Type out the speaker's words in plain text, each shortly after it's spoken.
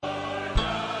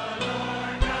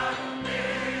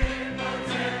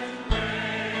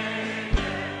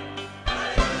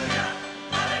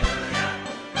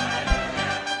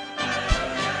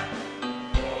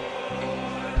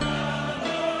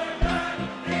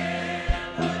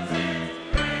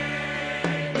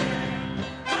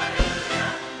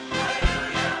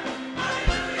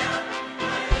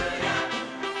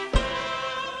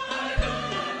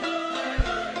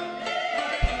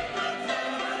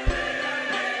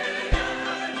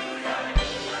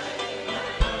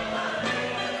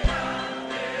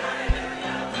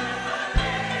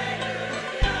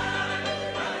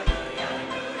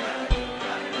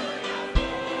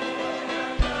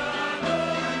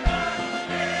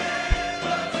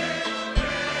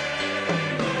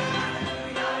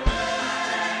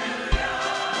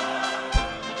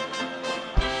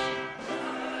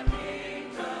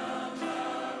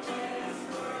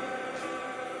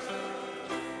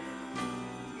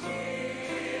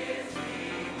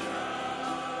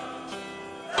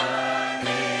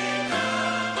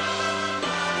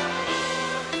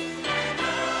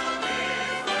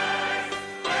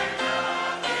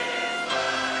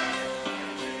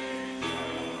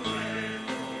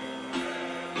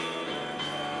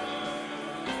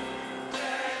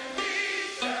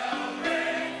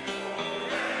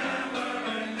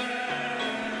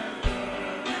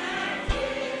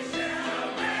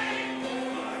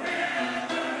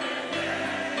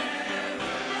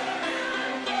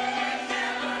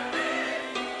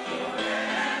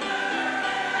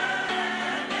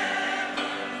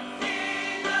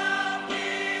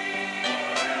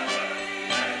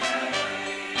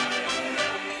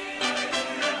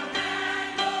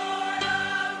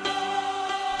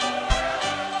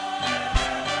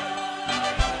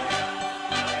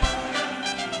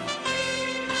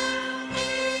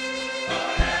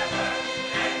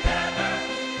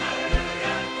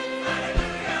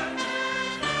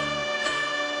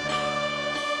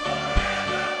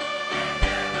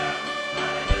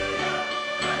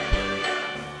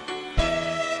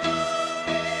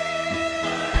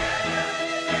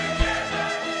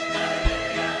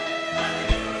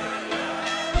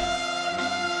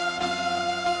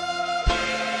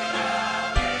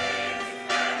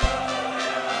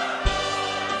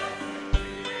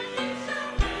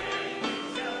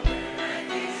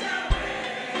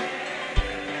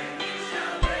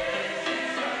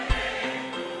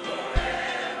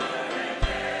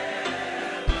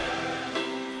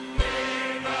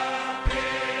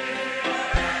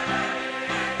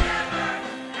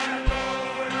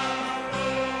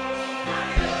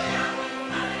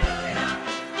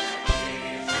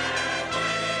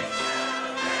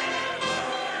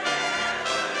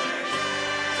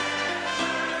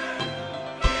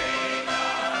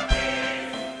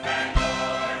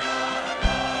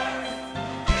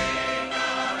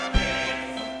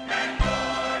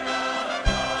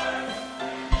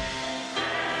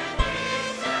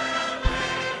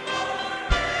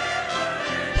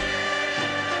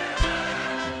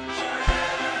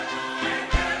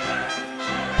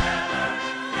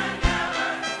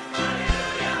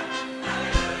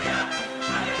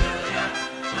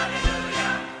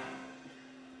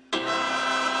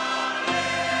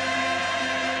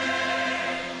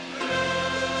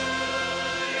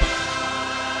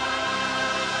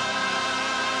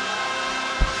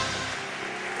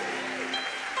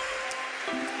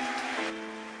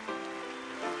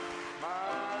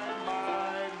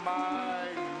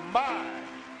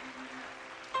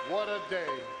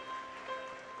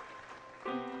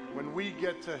when we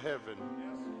get to heaven,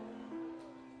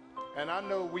 and I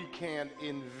know we can't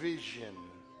envision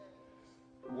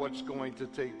what's going to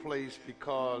take place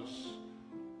because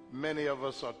many of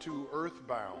us are too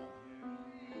earthbound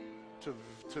to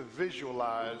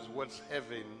visualize what's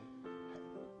heavenly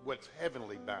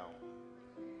bound.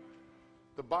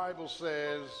 The Bible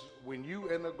says when you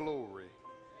enter glory,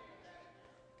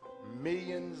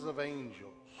 millions of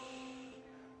angels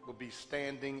will be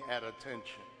standing at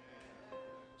attention.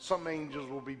 Some angels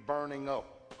will be burning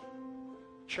up.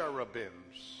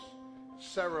 Cherubims,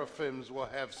 seraphims will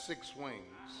have 6 wings.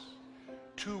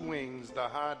 2 wings to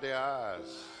hide their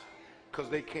eyes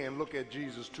because they can't look at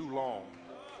Jesus too long.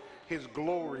 His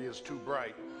glory is too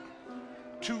bright.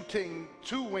 2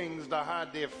 wings to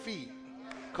hide their feet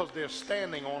because they're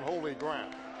standing on holy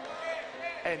ground.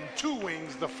 And 2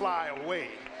 wings to fly away.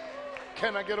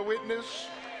 Can I get a witness?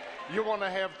 You're going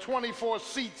to have 24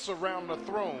 seats around the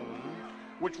throne,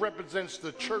 which represents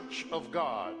the church of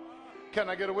God. Can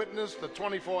I get a witness? The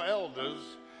 24 elders.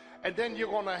 And then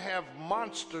you're going to have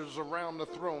monsters around the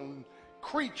throne,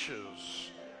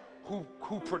 creatures who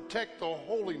protect the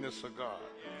holiness of God.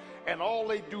 And all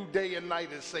they do day and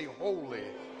night is say, holy,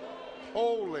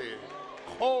 holy,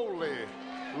 holy,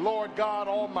 Lord God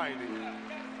Almighty.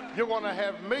 You're going to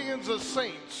have millions of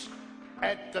saints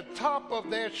at the top of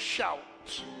their shout.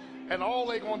 And all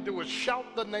they're going to do is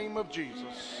shout the name of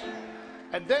Jesus.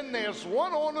 And then there's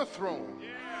one on the throne.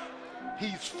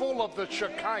 He's full of the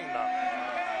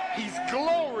Shekinah. He's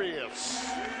glorious.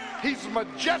 He's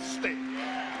majestic.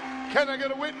 Can I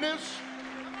get a witness?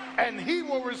 And he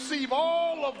will receive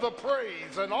all of the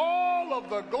praise and all of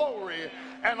the glory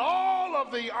and all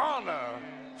of the honor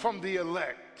from the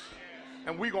elect.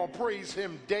 And we're going to praise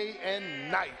him day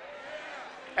and night.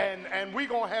 And we're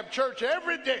going to have church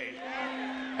every day.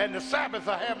 And the Sabbath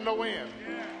will have no end.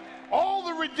 All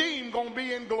the redeemed going to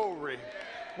be in glory.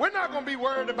 We're not going to be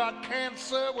worried about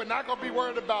cancer. We're not going to be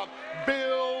worried about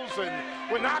bills. And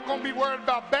we're not going to be worried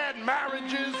about bad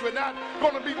marriages. We're not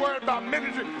going to be worried about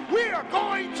ministry. We are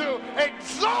going to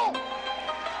exalt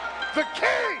the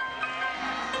King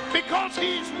because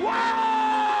he's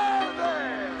worthy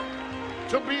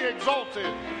to be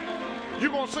exalted.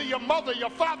 You're going to see your mother,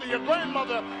 your father, your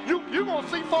grandmother. You're going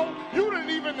to see folk you didn't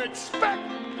even expect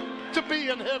to be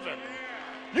in heaven.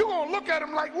 You're going to look at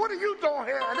them like, what are you doing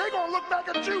here? And they're going to look back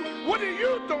at you, what are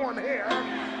you doing here?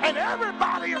 And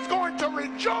everybody is going to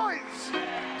rejoice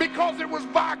because it was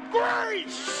by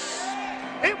grace.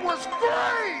 It was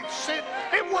grace.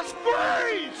 It was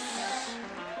grace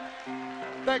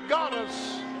that got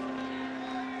us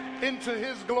into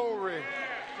his glory.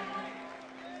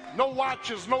 No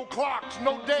watches, no clocks,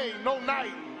 no day, no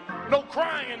night, no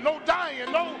crying, no dying,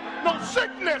 no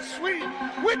sickness.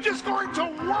 We're just going to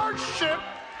worship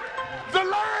the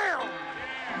Lamb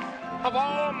of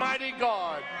Almighty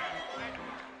God.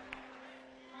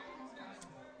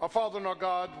 Our Father and our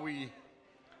God, we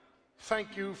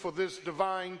thank you for this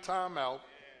divine time out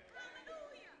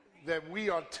that we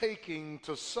are taking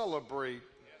to celebrate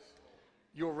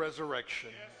your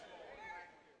resurrection.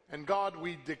 And God,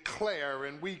 we declare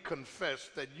and we confess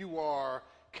that you are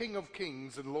King of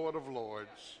Kings and Lord of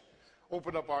Lords.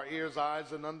 Open up our ears,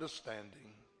 eyes, and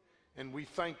understanding. And we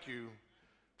thank you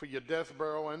for your death,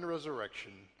 burial, and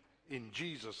resurrection. In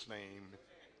Jesus' name,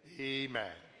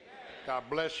 amen. God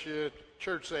bless you.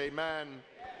 Church say amen.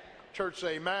 Church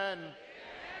say amen.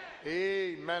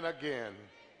 Amen again.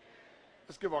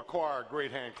 Let's give our choir a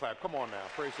great hand clap. Come on now.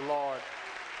 Praise the Lord.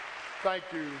 Thank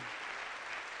you.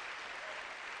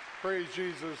 Praise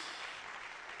Jesus.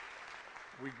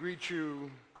 We greet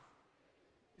you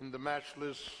in the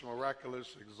matchless,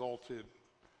 miraculous, exalted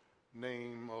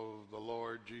name of the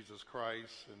Lord Jesus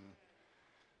Christ. And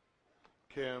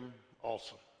Kim,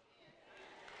 awesome.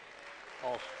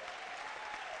 Awesome.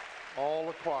 All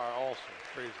the choir, awesome.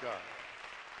 Praise God.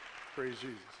 Praise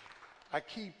Jesus. I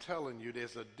keep telling you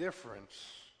there's a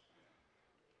difference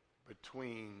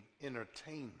between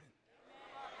entertainment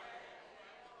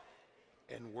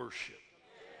and worship.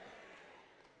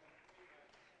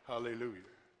 Hallelujah.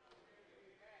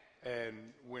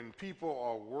 And when people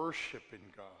are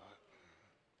worshiping God,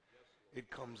 it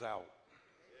comes out.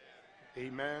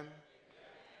 Amen.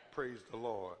 Praise the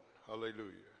Lord.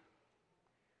 Hallelujah.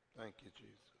 Thank you,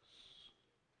 Jesus.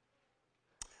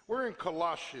 We're in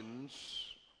Colossians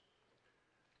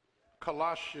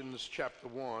chapter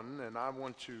 1, and I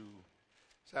want to,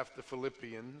 it's after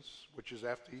Philippians, which is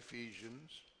after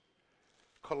Ephesians.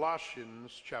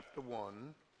 Colossians chapter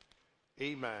 1,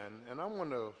 amen. And I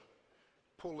want to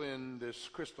pull in this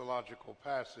Christological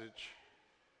passage.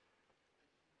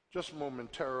 Just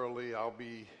momentarily, I'll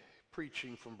be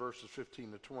preaching from verses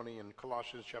 15 to 20 in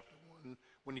Colossians chapter 1.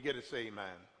 When you get it, say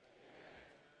amen.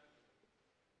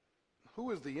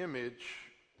 Who is the image,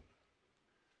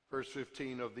 verse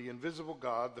 15, of the invisible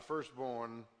God, the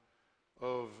firstborn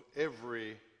of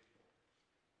every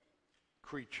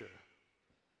creature?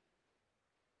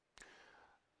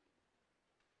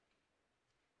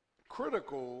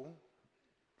 Critical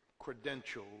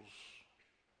credentials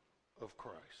of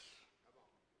Christ.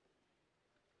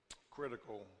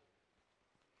 Critical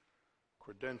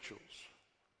credentials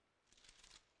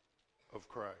of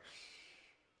Christ.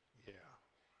 Yeah.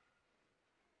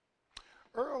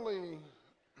 Early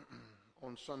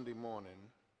on Sunday morning,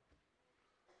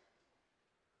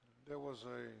 there was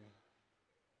a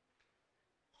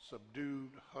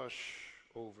subdued hush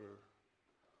over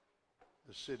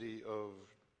the city of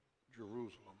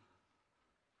Jerusalem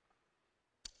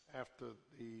after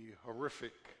the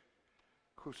horrific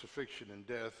crucifixion and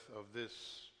death of this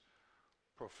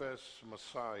professed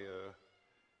Messiah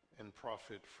and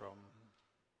prophet from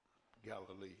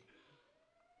Galilee.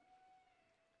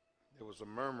 There was a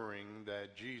murmuring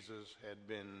that Jesus had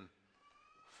been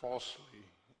falsely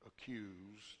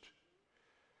accused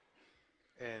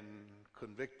and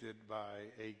convicted by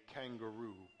a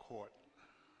kangaroo court.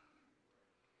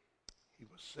 He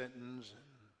was sentenced and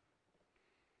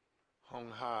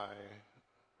hung high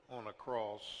on a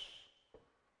cross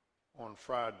on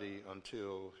Friday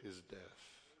until his death.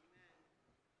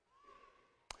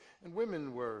 And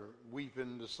women were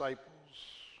weeping. Disciples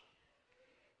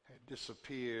had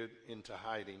disappeared into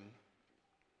hiding.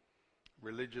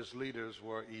 Religious leaders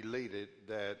were elated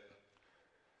that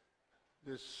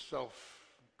this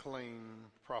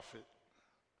self-claimed prophet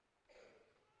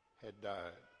had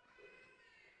died.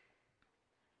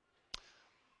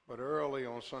 But early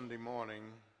on Sunday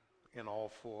morning, in all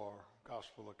four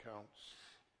gospel accounts,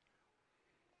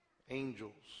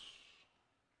 angels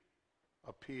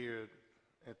appeared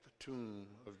at the tomb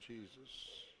of Jesus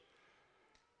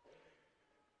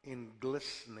in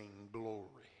glistening glory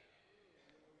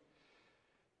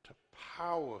to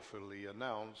powerfully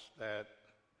announce that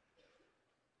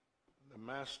the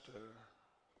Master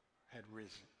had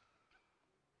risen.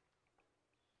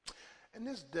 And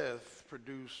this death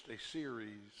produced a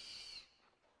series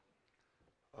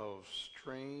of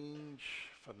strange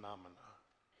phenomena.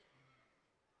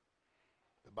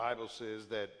 The Bible says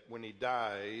that when he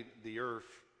died, the earth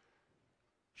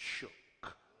shook.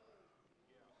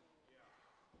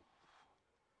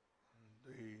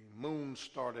 The moon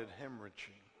started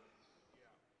hemorrhaging.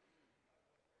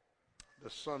 The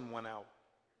sun went out.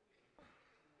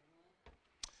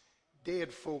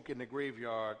 Dead folk in the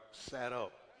graveyard sat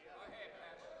up.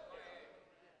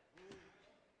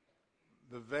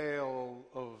 The veil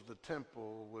of the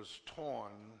temple was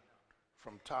torn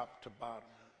from top to bottom.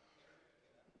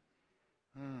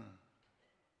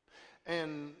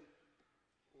 And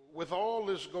with all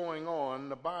this going on,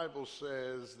 the Bible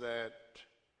says that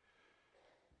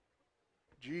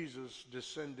Jesus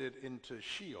descended into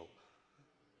Sheol,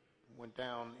 went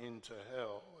down into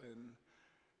hell, and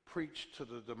preached to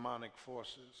the demonic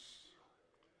forces.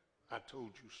 I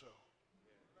told you so.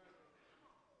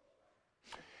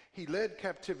 He led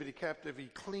captivity captive. He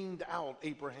cleaned out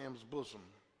Abraham's bosom,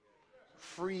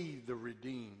 freed the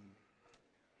redeemed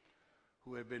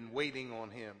who had been waiting on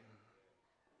him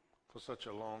for such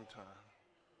a long time.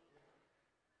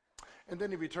 And then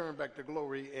he returned back to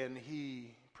glory, and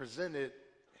he presented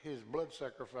his blood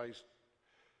sacrifice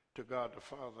to God the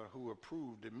Father, who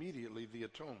approved immediately the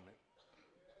atonement.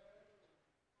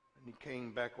 And he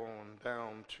came back on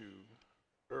down to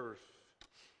earth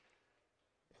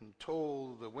and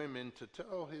told the women to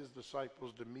tell his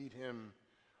disciples to meet him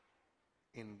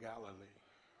in Galilee,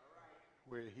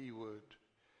 where he would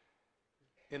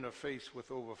interface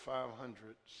with over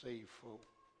 500 saved folk,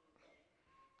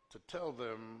 to tell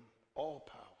them all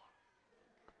power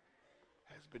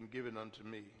has been given unto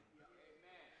me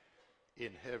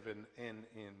in heaven and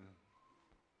in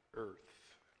earth.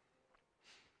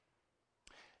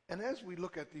 And as we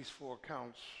look at these four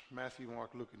accounts, Matthew,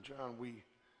 Mark, Luke, and John, we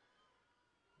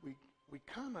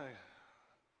kind of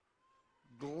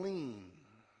glean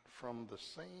from the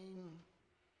same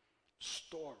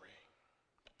story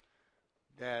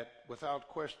that without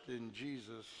question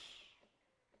Jesus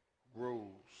rose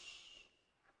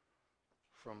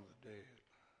from the dead.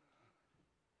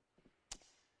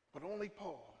 But only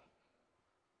Paul,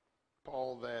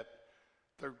 that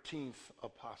 13th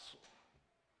apostle,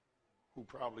 who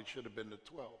probably should have been the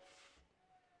 12th,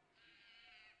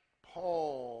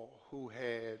 Paul, who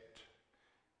had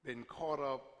been caught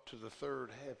up to the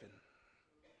third heaven,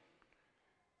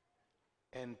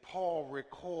 And Paul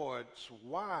records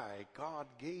why God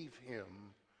gave him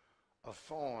a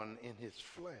thorn in his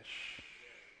flesh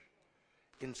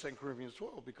in 2 Corinthians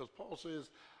 12, because Paul says,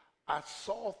 I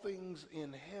saw things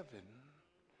in heaven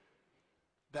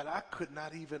that I could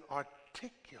not even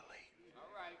articulate.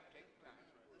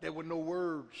 There were no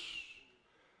words.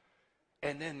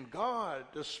 And then God,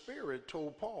 the Spirit,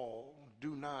 told Paul,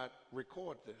 do not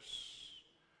record this.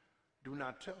 Do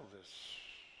not tell this.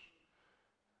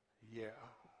 Yeah.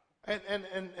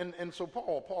 And so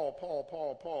Paul,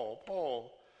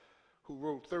 who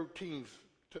wrote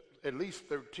at least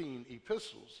 13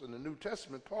 epistles in the New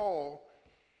Testament, Paul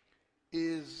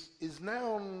is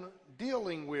now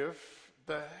dealing with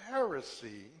the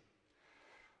heresy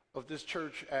of this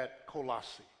church at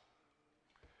Colossae.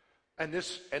 And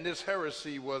this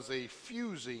heresy was a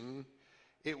fusing,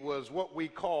 it was what we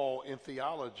call in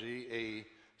theology a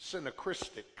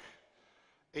synchristic,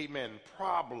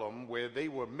 problem, where they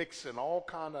were mixing all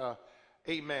kind of,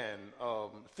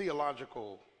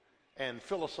 theological and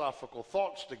philosophical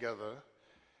thoughts together.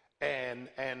 And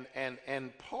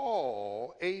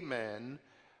Paul,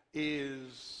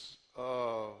 is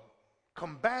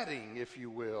combating, if you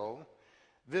will,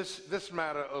 this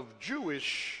matter of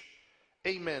Jewish,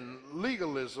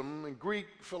 legalism and Greek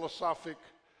philosophic,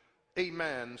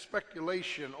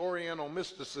 speculation, Oriental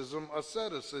mysticism,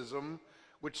 asceticism,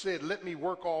 which said, let me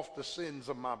work off the sins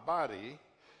of my body,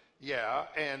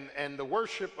 and the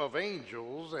worship of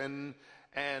angels, and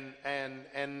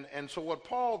so what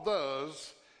Paul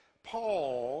does,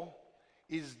 Paul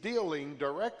is dealing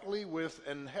directly with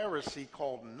an heresy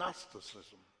called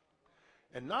Gnosticism.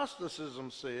 And Gnosticism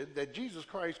said that Jesus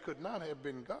Christ could not have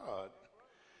been God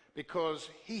because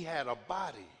he had a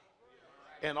body,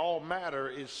 and all matter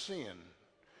is sin.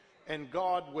 And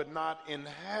God would not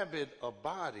inhabit a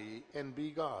body and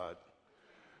be God.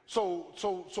 So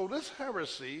this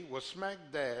heresy was smack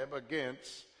dab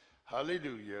against,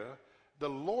 hallelujah, the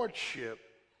lordship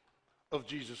of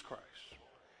Jesus Christ.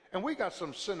 And we got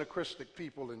some synchristic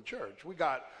people in church. We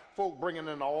got folk bringing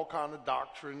in all kind of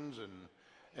doctrines and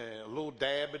a little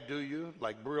dab of do you,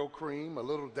 like Brill Cream, a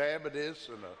little dab of this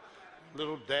and a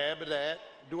little dab of that.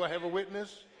 Do I have a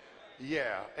witness?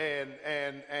 Yeah,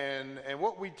 and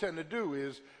what we tend to do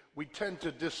is we tend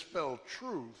to dispel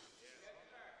truth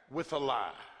with a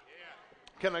lie.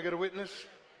 Can I get a witness?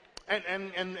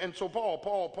 And so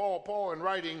Paul in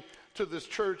writing to this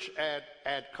church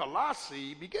at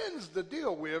Colossae begins to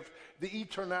deal with the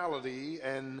eternality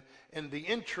and the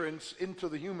entrance into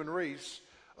the human race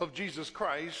of Jesus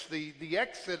Christ, the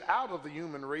exit out of the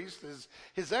human race,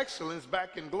 his excellence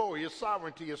back in glory, his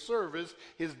sovereignty, his service,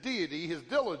 his deity, his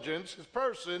diligence, his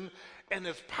person, and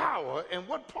his power. And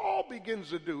what Paul begins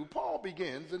to do, Paul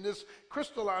begins in this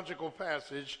Christological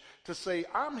passage to say,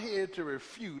 I'm here to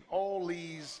refute all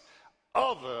these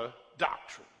other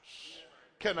doctrines.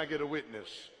 Can I get a witness?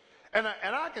 And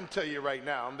I can tell you right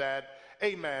now that,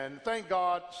 amen, thank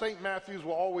God, St. Matthew's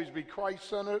will always be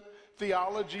Christ-centered.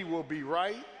 Theology will be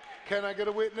right. Can I get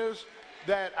a witness?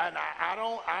 That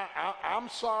I'm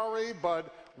sorry,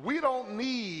 but we don't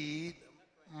need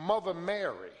Mother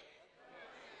Mary.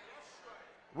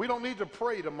 We don't need to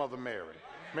pray to Mother Mary.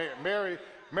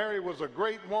 Mary was a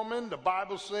great woman. The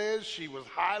Bible says she was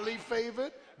highly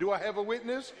favored. Do I have a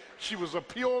witness? She was a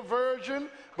pure virgin,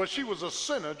 but she was a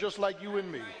sinner just like you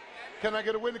and me. Can I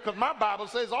get a witness? Because my Bible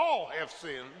says all have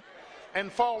sinned and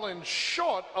fallen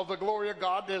short of the glory of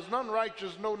God. There's none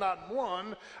righteous, no, not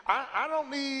one. I don't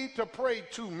need to pray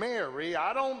to Mary.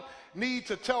 I don't need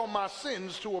to tell my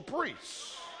sins to a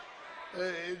priest.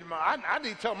 I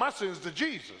need to tell my sins to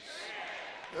Jesus.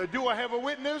 Do I have a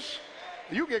witness?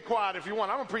 You get quiet if you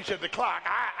want. I'm going to preach at the clock.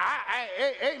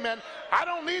 Amen. I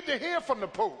don't need to hear from the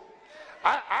Pope.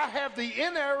 I have the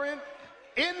inerrant,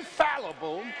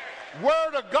 infallible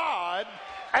Word of God,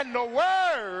 and the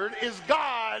Word is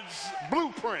God's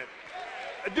blueprint.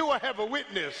 Do I have a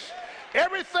witness?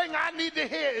 Everything I need to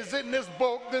hear is in this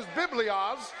book, this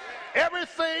Biblios.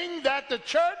 Everything that the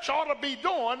church ought to be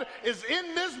doing is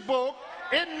in this book,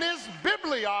 in this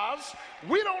Biblios.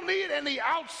 We don't need any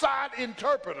outside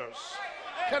interpreters.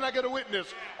 Can I get a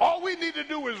witness? All we need to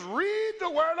do is read the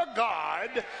Word of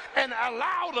God and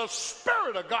allow the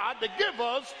Spirit of God to give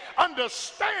us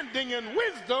understanding and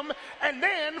wisdom, and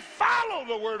then follow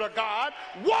the Word of God,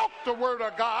 walk the Word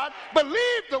of God,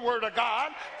 believe the Word of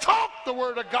God, talk the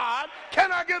Word of God.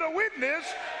 Can I get a witness?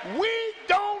 We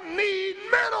don't need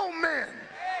middlemen.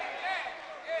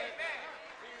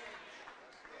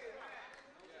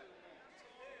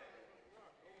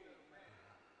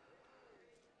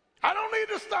 I don't need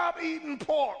to stop eating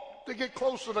pork to get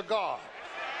closer to God.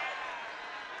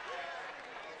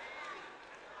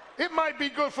 It might be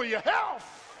good for your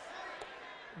health,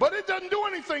 but it doesn't do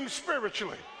anything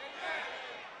spiritually.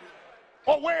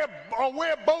 Or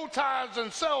wear bow ties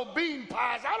and sell bean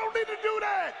pies. I don't need to do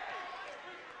that.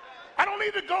 I don't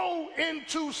need to go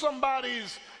into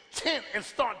somebody's tent and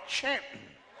start chanting.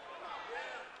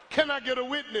 Can I get a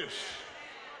witness?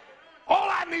 All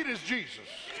I need is Jesus.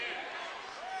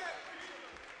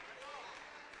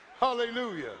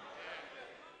 Hallelujah.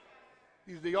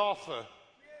 He's the author.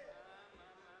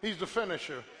 He's the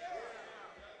finisher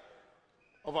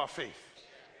of our faith.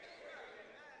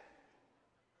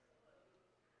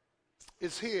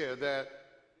 It's here that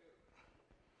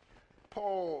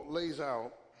Paul lays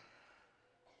out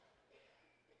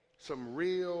some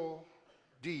real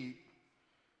deep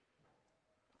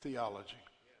theology.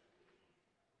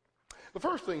 The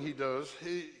first thing he does,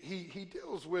 he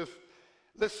deals with,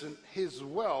 listen, his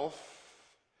wealth,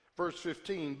 verse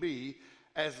 15b,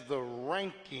 as the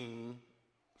ranking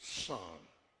son.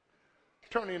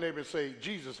 Turn to your neighbor and say,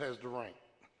 Jesus has the rank.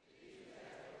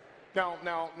 Now,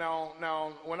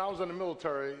 when I was in the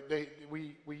military,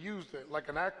 we used it like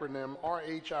an acronym,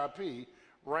 RHIP.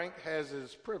 Rank has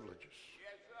its privileges.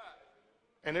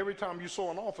 And every time you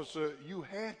saw an officer, you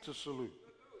had to salute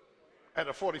at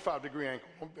a 45-degree angle.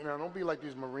 Now, don't be like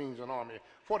these Marines in the Army.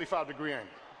 45-degree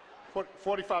angle.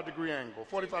 45-degree angle.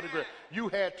 45-degree. You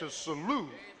had to salute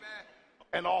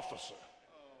an officer.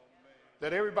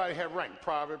 That everybody had rank.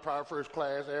 Private first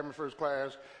class, airman first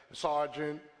class,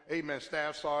 sergeant, amen,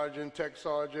 staff sergeant, tech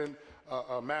sergeant,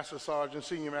 master sergeant,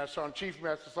 senior master sergeant, chief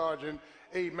master sergeant,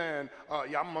 amen.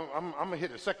 I'm going to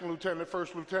hit it. Second lieutenant,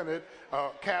 first lieutenant,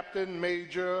 captain,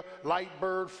 major, light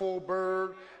bird, full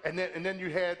bird, and then you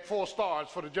had 4 stars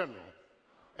for the general.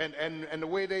 And the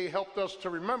way they helped us to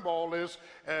remember all this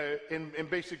in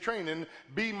basic training,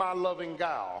 be my loving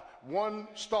gal. 1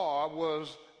 star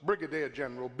was brigadier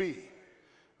general, B.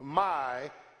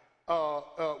 My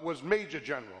was major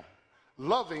general.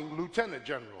 Loving lieutenant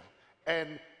general.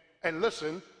 And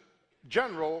listen,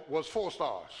 general was 4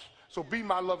 stars. So be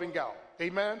my loving gal.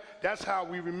 Amen? That's how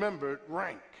we remembered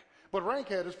rank. But rank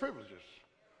had its privileges.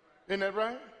 Isn't that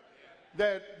right?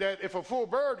 That if a full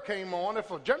bird came on,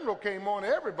 if a general came on,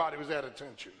 everybody was at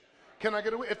attention. Can I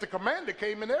get a witness? If the commander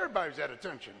came in, everybody was at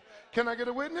attention. Can I get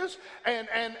a witness?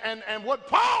 And what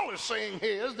Paul is saying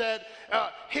here is that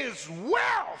his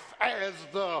wealth as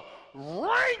the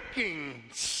ranking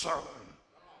son,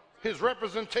 his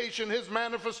representation, his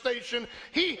manifestation,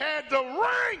 he had the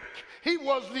rank. He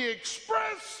was the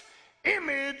express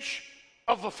image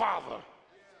of the Father.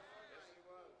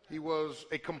 He was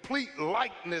a complete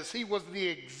likeness. He was the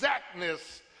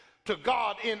exactness to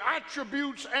God in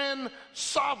attributes and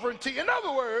sovereignty. In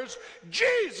other words,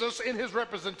 Jesus in his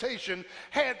representation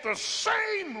had the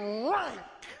same rank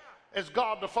as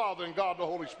God the Father and God the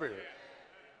Holy Spirit.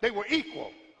 They were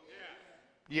equal.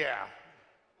 Yeah.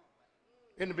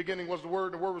 In the beginning was the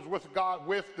Word was with God,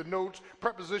 with the notes,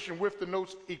 preposition with the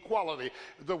notes, equality.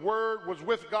 The Word was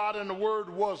with God and the Word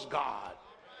was God.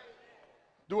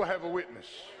 Do I have a witness?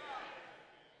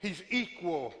 He's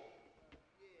equal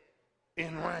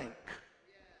in rank.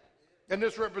 And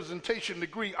this representation, the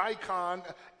Greek icon,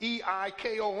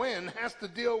 E-I-K-O-N, has to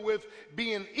deal with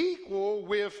being equal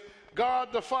with God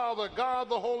the Father, God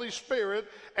the Holy Spirit,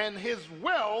 and his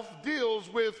wealth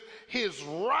deals with his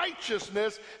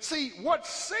righteousness. See, what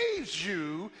saves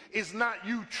you is not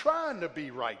you trying to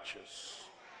be righteous.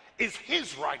 It's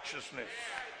his righteousness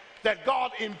that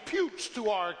God imputes to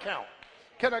our account.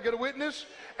 Can I get a witness?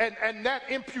 And that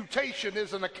imputation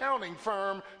is an accounting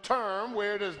firm term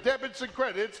where there's debits and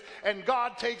credits, and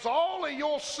God takes all of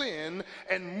your sin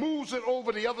and moves it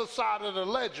over the other side of the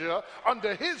ledger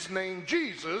under his name,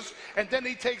 Jesus, and then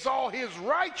he takes all his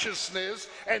righteousness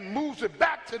and moves it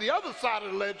back to the other side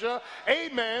of the ledger.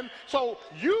 Amen. So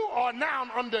you are now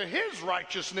under his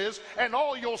righteousness, and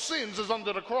all your sins is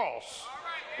under the cross.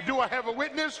 Do I have a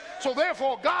witness? So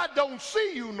therefore, God don't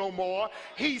see you no more.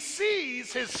 He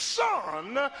sees his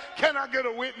son. Can I get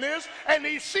a witness? And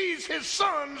he sees his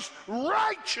son's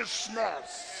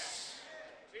righteousness.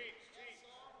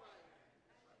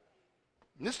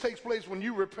 And this takes place when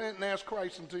you repent and ask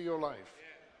Christ into your life.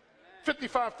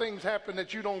 55 things happen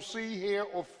that you don't see, hear,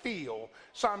 or feel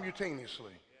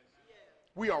simultaneously.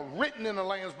 We are written in the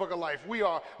Lamb's Book of Life. We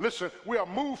are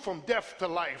moved from death to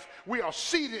life. We are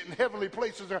seated in heavenly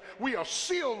places. We are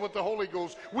sealed with the Holy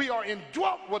Ghost. We are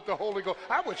indwelt with the Holy Ghost.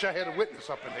 I wish I had a witness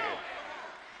up in here.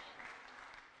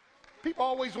 People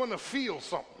always want to feel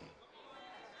something.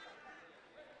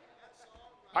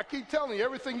 I keep telling you,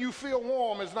 everything you feel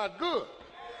warm is not good.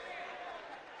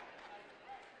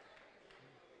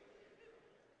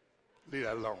 Leave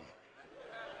that alone.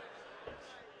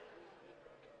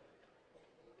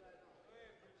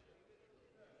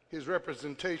 his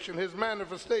representation, his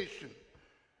manifestation,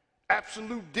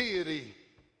 absolute deity,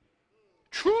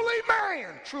 truly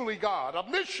man, truly God.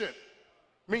 Omniscient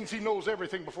means he knows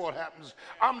everything before it happens.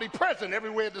 Omnipresent,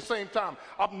 everywhere at the same time.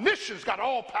 Omniscience got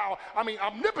all power. I mean,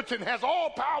 omnipotent has all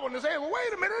power in his hand. Well,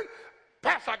 wait a minute.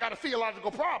 Pastor, I got a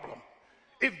theological problem.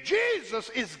 If Jesus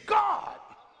is God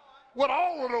with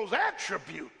all of those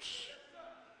attributes,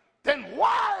 then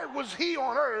why was he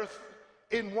on earth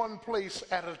in one place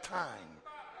at a time?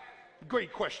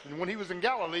 Great question. When he was in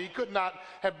Galilee, he could not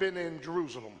have been in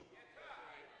Jerusalem.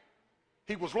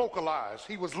 He was localized.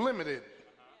 He was limited.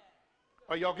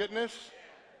 Are y'all getting this?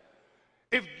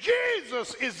 If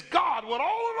Jesus is God with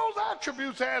all of those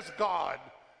attributes as God,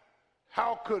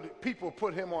 how could people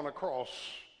put him on a cross,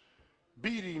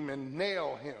 beat him and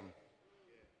nail him?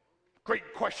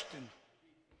 Great question.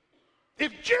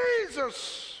 If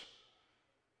Jesus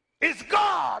is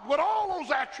God with all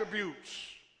those attributes,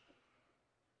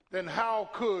 then how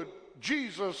could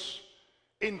Jesus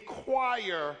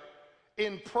inquire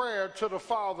in prayer to the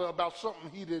Father about something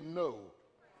he didn't know?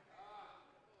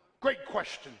 Great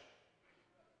question.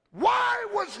 Why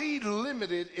was he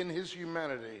limited in his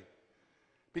humanity?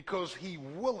 Because he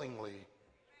willingly,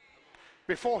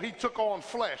 before he took on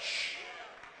flesh,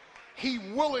 he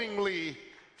willingly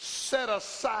set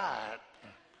aside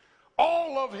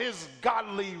all of his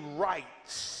godly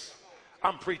rights.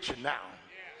 I'm preaching now.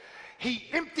 He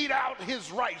emptied out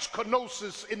his rights,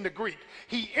 kenosis in the Greek.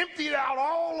 He emptied out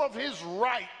all of his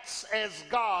rights as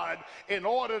God in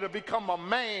order to become a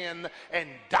man and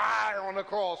die on the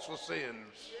cross for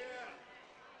sins.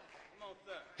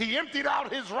 He emptied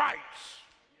out his rights.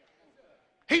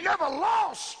 He never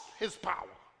lost his power.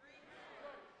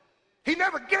 He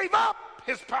never gave up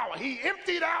his power. He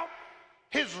emptied out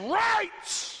his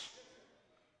rights.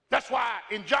 That's why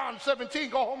in John 17,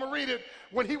 go home and read it,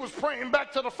 when he was praying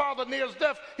back to the Father near his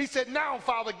death, he said, now,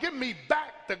 Father, give me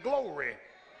back the glory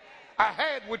I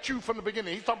had with you from the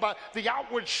beginning. He's talking about the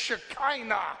outward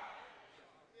Shekinah.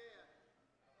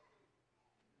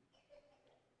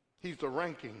 He's the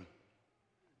ranking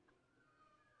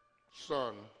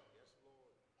son.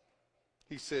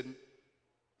 He said,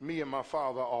 me and my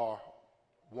Father are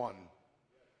one.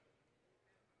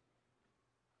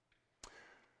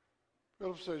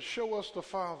 Philip says, show us the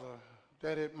Father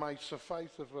that it might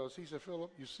suffice of us. He said,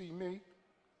 Philip, you see me,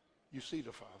 you see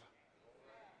the Father.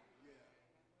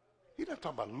 He's not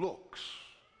talking about looks.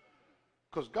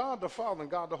 Because God the Father and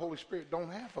God the Holy Spirit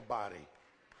don't have a body.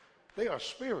 They are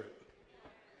spirit.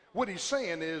 What he's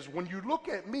saying is, when you look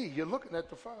at me, you're looking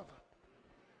at the Father.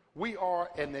 We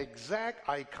are an exact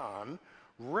icon,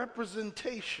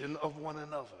 representation of one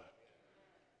another.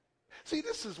 See,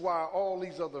 this is why all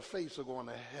these other faiths are going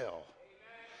to hell.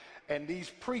 And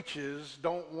these preachers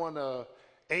don't want to,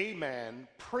 amen,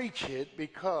 preach it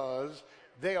because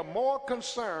they are more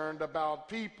concerned about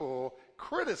people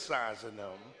criticizing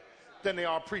them than they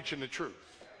are preaching the truth.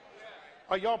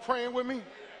 Are y'all praying with me?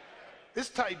 It's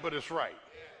tight, but it's right.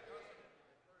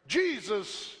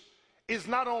 Jesus is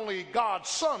not only God's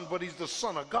son, but he's the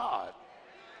Son of God.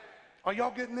 Are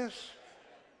y'all getting this?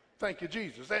 Thank you,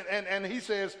 Jesus. And he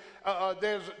says,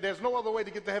 there's no other way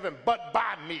to get to heaven but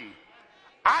by me.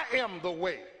 I am the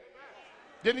way.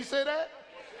 Didn't he say that?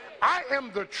 I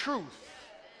am the truth.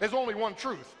 There's only one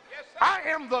truth. I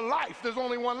am the life. There's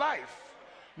only one life.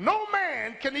 No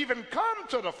man can even come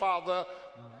to the Father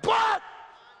but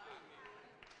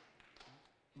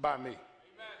by me.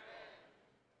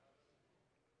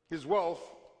 His wealth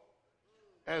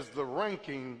as the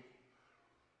ranking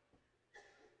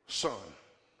son.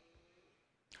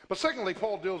 But secondly,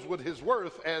 Paul deals with his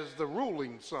worth as the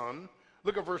ruling son.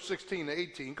 Look at verse 16 to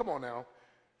 18. Come on now.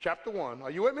 Chapter 1.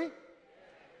 Are you with me?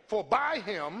 For by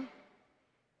him.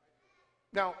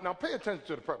 Now pay attention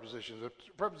to the prepositions. The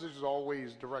prepositions are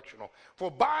always directional.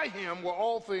 For by him were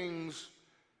all things,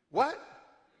 what?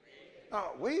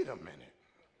 Oh, wait a minute.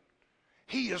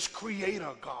 He is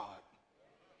creator God.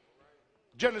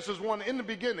 Genesis 1, in the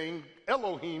beginning,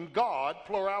 Elohim, God,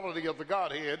 plurality of the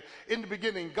Godhead. In the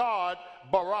beginning, God,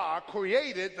 bara,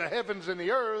 created the heavens and the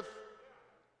earth.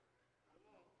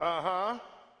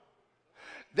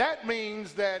 That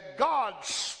means that God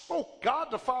spoke,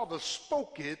 God the Father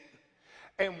spoke it,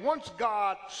 and once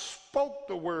God spoke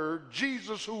the word,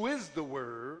 Jesus, who is the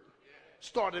word,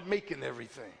 started making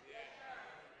everything.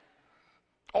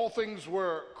 All things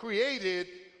were created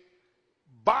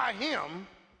by him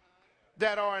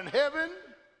that are in heaven,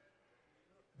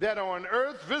 that are on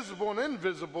earth, visible and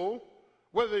invisible,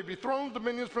 whether they be thrones,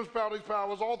 dominions, principalities,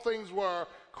 powers, all things were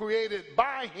created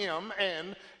by him,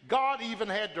 and God even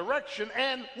had direction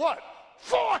and what?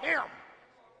 For him.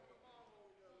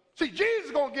 See, Jesus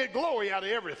is going to get glory out of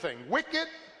everything, wicked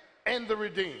and the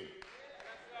redeemed.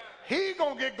 He's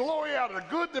going to get glory out of the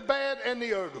good, the bad, and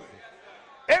the ugly.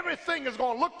 Everything is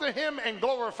going to look to him and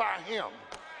glorify him.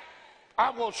 I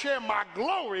will share my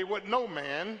glory with no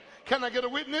man. Can I get a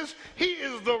witness? He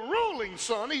is the ruling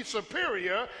son. He's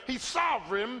superior. He's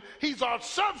sovereign. He's our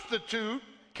substitute.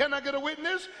 Can I get a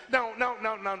witness? Now,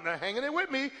 hanging it with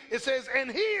me. It says,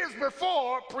 and he is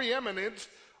before preeminence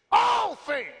all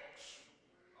things.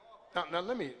 Now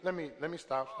let me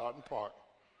stop, start, and part.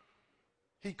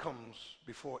 He comes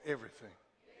before everything.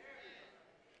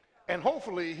 And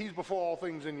hopefully he's before all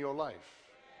things in your life.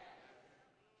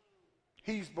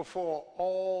 He's before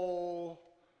all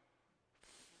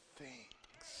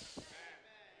things.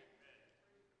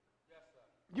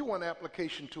 You want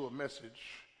application to a message?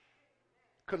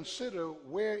 Consider,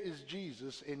 where is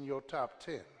Jesus in your top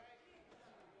 10?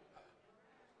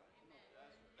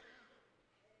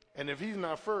 And if he's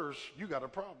not first, you got a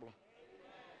problem.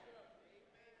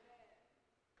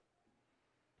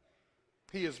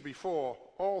 He is before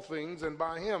all things, and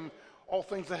by him all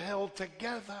things are held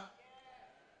together.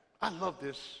 I love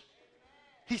this.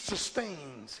 He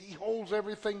sustains. He holds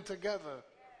everything together.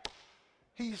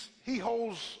 He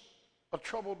holds a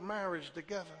troubled marriage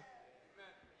together.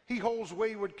 He holds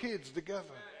wayward kids together.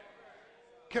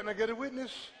 Can I get a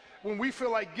witness? When we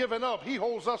feel like giving up, he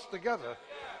holds us together.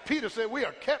 Peter said we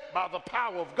are kept by the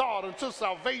power of God until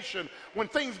salvation. When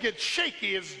things get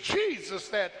shaky, it's Jesus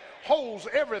that holds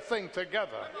everything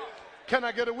together. Can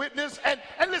I get a witness? And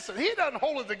listen, he doesn't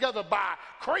hold it together by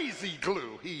crazy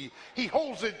glue. He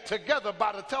holds it together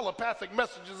by the telepathic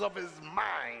messages of his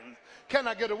mind. Can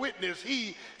I get a witness?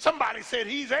 Somebody said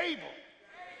he's able.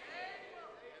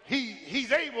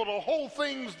 He's able to hold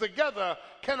things together.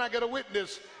 Can I get a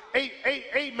witness?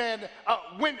 Amen.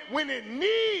 When it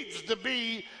needs to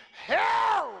be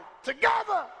held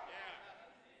together.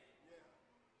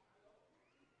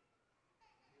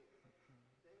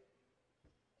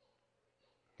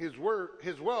 His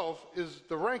wealth is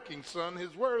the ranking son.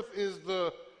 His worth is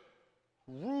the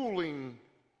ruling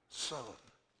son.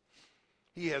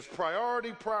 He has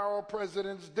priority, power,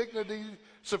 precedence, dignity,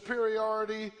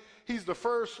 superiority. He's the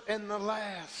first and the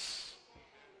last.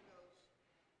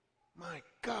 My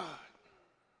God.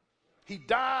 He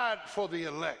died for the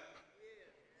elect.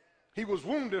 He was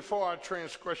wounded for our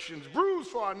transgressions, bruised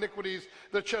for our iniquities.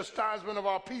 The chastisement of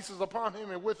our peace is upon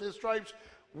him, and with his stripes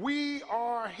we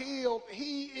are healed.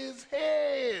 He is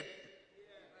head.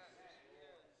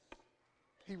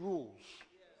 He rules.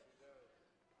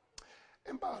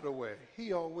 And by the way,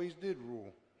 he always did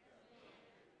rule.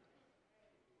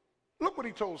 Look what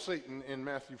he told Satan in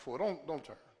Matthew 4. Don't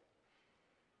turn.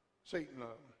 Satan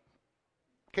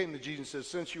came to Jesus and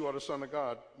said, since you are the Son of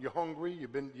God, you're hungry, you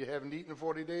haven't eaten in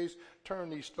 40 days, turn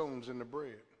these stones into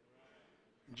bread.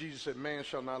 And Jesus said, man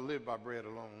shall not live by bread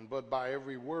alone, but by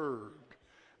every word.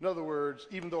 In other words,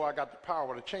 even though I got the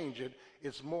power to change it,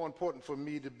 it's more important for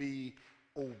me to be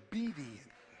obedient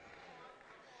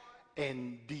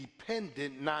and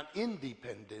dependent, not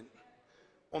independent,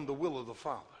 on the will of the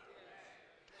Father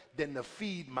than to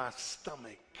feed my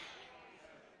stomach.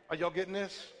 Are y'all getting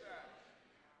this?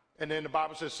 And then the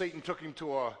Bible says Satan took him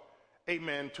to a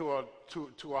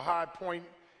high point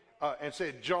and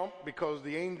said, jump, because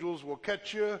the angels will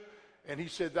catch you. And he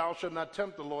said, thou shalt not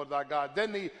tempt the Lord thy God.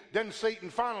 Then Satan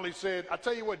finally said, I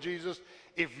tell you what, Jesus,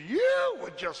 if you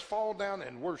would just fall down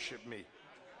and worship me,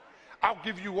 I'll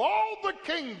give you all the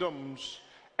kingdoms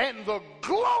and the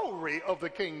glory of the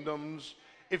kingdoms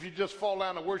if you just fall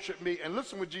down and worship me. And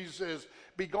listen what Jesus says,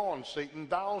 be gone, Satan.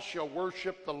 Thou shalt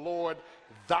worship the Lord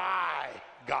thy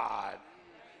God.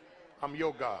 I'm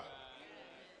your God.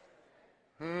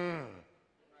 And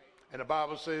the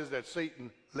Bible says that Satan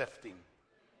left him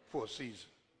for a season.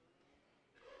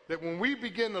 That when we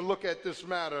begin to look at this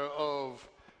matter of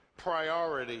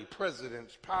priority,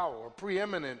 precedence, power,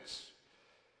 preeminence,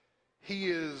 he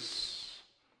is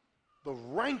the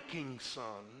ranking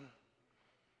son,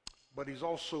 but he's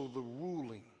also the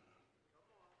ruling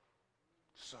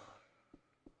son.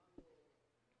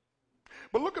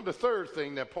 But look at the third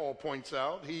thing that Paul points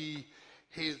out.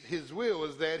 His will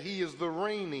is that he is the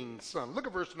reigning son. Look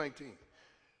at verse 19.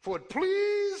 For it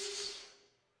pleased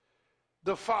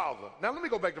the Father. Now let me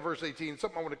go back to verse 18,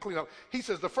 something I want to clean up. He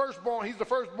says the firstborn, he's the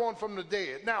firstborn from the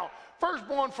dead. Now,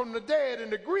 firstborn from the dead in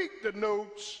the Greek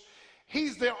denotes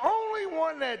he's the only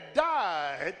one that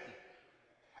died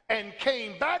and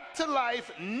came back to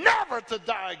life, never to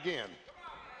die again.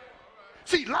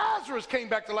 See, Lazarus came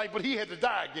back to life, but he had to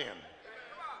die again.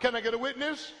 Can I get a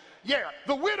witness? Yeah,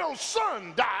 the widow's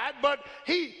son died, but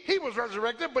he was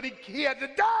resurrected, but he had to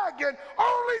die again.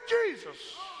 Only Jesus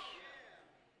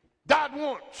Died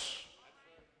once,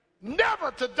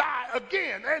 never to die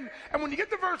again. And when you get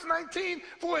to verse 19,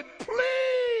 for it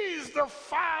pleased the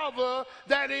Father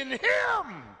that in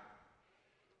him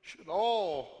should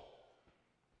all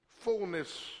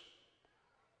fullness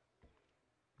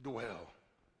dwell.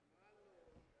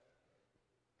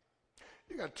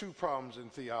 You got two problems in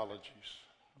theology.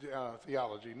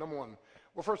 Number one,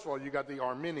 well, first of all, you got the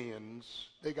Arminians.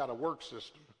 They got a work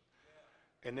system.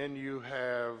 And then you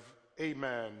have,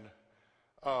 amen,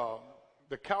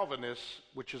 the Calvinists,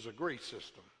 which is a grace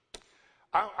system.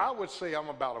 I would say I'm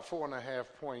about a 4.5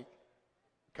 point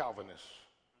Calvinist.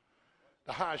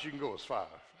 The highest you can go is 5.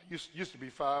 Used to be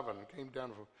 5 and came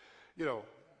down to,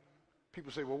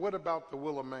 people say, well, what about the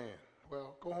will of man?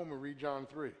 Well, go home and read John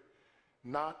 3.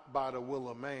 Not by the will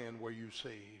of man were you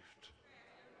saved,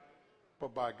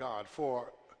 but by God. For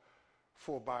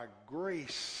by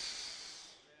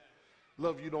grace,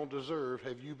 love you don't deserve,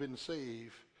 have you been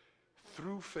saved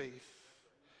through faith.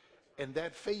 And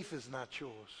that faith is not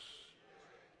yours.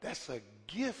 That's a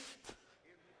gift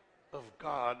of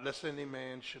God, lest any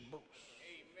man should boast.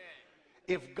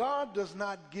 If God does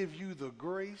not give you the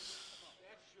grace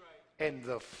and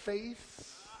the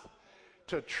faith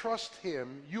to trust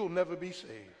him, you'll never be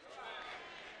saved.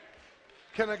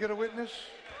 Can I get a witness?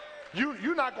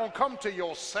 You're not going to come to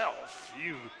yourself.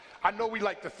 I know we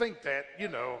like to think that,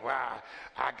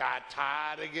 I got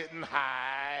tired of getting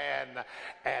high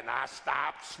and I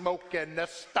stopped smoking the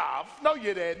stuff. No,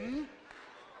 you didn't.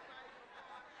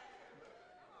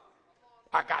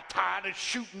 I got tired of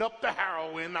shooting up the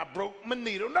heroin. I broke my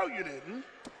needle. No, you didn't.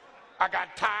 I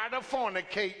got tired of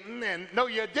fornicating, and no,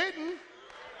 you didn't.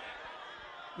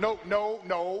 No,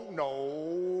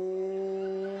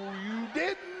 you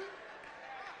didn't.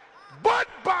 But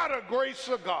by the grace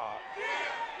of God,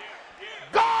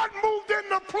 God moved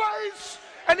into place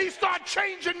and he started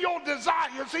changing your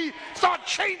desires. He started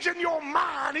changing your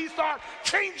mind. He started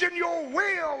changing your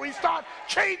will. He started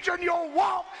changing your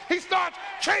walk. He started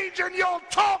changing your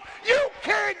talk. You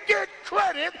can't get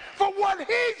credit for what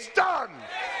he's done.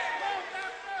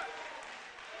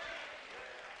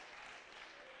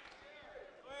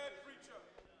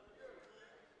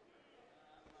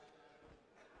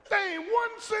 There ain't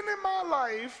one sin in my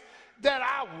life that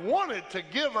I wanted to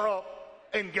give up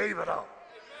and gave it up.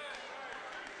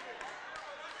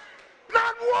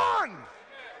 Not one.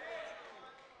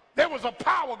 There was a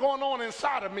power going on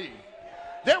inside of me.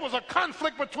 There was a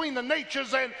conflict between the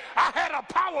natures, and I had a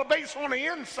power base on the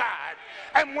inside.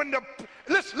 And when the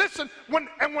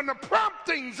when the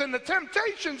promptings and the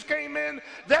temptations came in,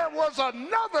 there was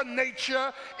another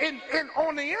nature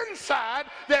on the inside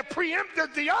that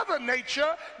preempted the other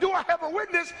nature. Do I have a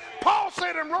witness? Paul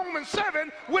said in Romans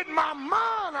 7, with my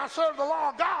mind I serve the law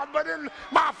of God, but in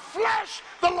my flesh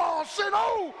the law of sin.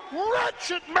 Oh,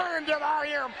 wretched man that I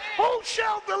am, who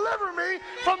shall deliver me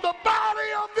from the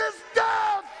body of this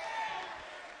death?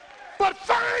 But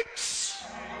thanks,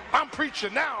 I'm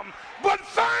preaching now, but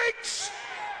thanks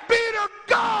be to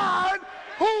God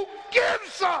who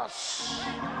gives us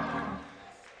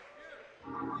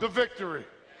the victory.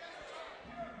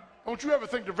 Don't you ever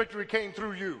think the victory came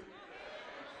through you.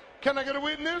 Can I get a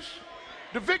witness?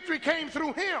 The victory came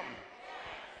through him.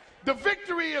 The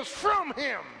victory is from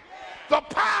him. The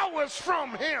power is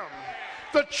from him.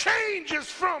 The change is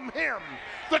from him.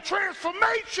 The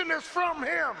transformation is from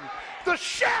him. The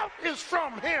shout is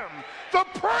from him. The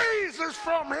praise is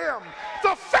from him.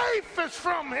 The faith is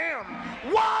from him.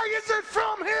 Why is it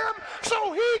from him?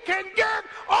 So he can get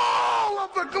all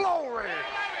of the glory.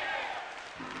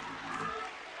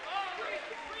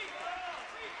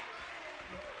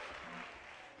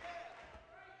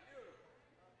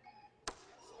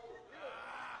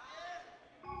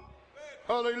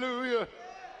 Hallelujah.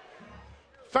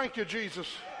 Thank you, Jesus.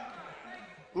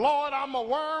 Lord, I'm a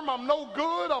worm. I'm no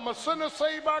good. I'm a sinner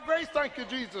saved by grace. Thank you,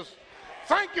 Jesus.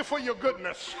 Thank you for your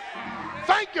goodness.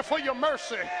 Thank you for your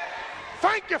mercy.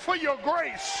 Thank you for your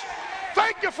grace.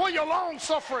 Thank you for your long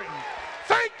suffering.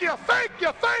 Thank you, thank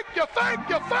you, thank you, thank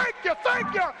you, thank you,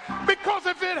 thank you. Because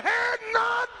if it had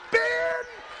not been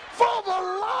for the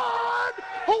Lord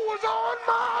who was on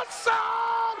my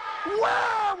side,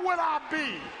 where would I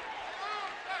be?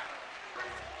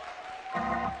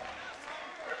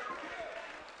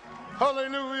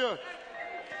 Hallelujah.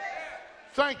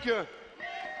 Thank you.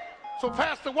 So,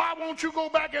 Pastor, why won't you go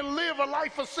back and live a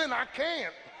life of sin? I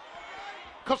can't.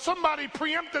 Because somebody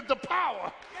preempted the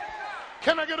power.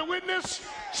 Can I get a witness?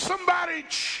 Somebody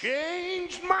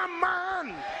changed my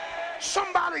mind.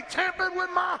 Somebody tampered with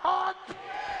my heart.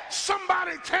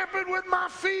 Somebody tampered with my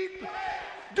feet.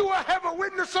 Do I have a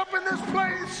witness up in this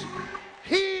place?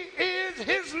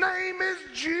 His name is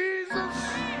Jesus.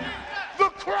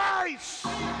 Christ.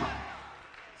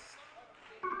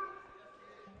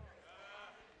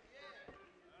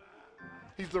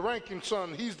 He's the ranking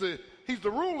son. He's the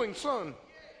ruling son.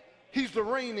 He's the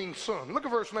reigning son. Look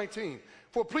at verse 19.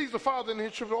 For please the Father in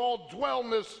his should all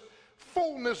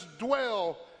fullness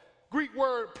dwell. Greek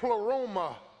word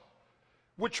pleroma,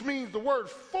 which means the word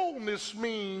fullness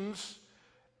means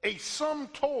a sum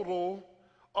total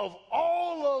of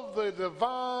all of the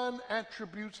divine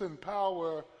attributes and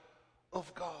power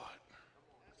of God.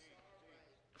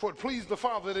 For it pleased the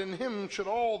Father that in him should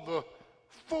all the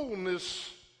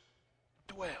fullness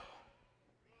dwell.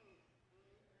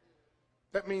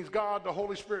 That means God, the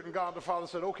Holy Spirit, and God the Father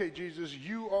said, okay, Jesus,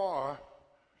 you are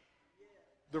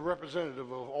the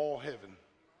representative of all heaven.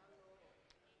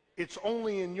 It's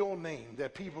only in your name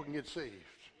that people can get saved.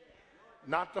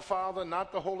 Not the Father,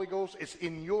 not the Holy Ghost. It's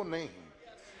in your name.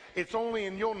 It's only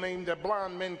in your name that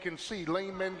blind men can see,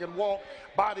 lame men can walk,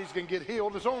 bodies can get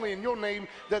healed. It's only in your name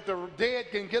that the dead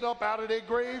can get up out of their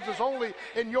graves. It's only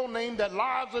in your name that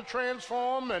lives are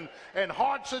transformed and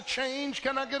hearts are changed.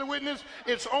 Can I get a witness?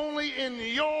 It's only in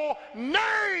your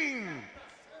name.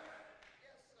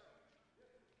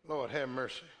 Lord, have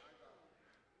mercy.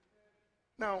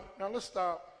 Now let's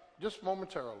stop just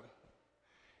momentarily.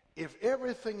 If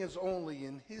everything is only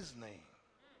in his name,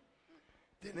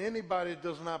 then anybody that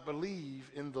does not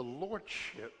believe in the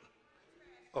lordship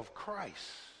of Christ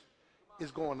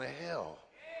is going to hell.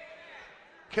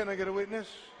 Can I get a witness?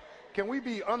 Can we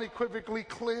be unequivocally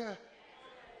clear?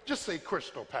 Just say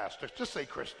crystal, Pastor. Just say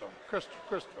crystal.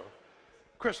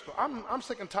 Crystal. I'm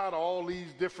sick and tired of all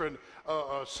these different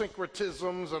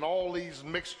syncretisms and all these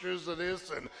mixtures of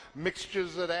this and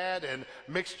mixtures of that and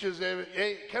mixtures of,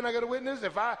 hey, can I get a witness?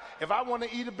 If I want to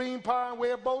eat a bean pie and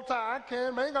wear a bow tie, I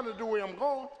can. I ain't got to do where I'm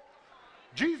going.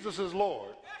 Jesus is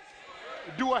Lord.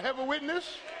 Do I have a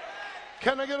witness?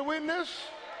 Can I get a witness?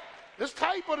 It's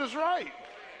tight, but it's right.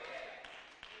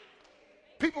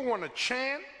 People want to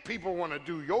chant. People want to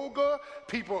do yoga.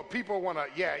 People want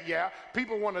to,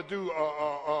 people want to do,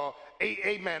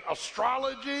 amen,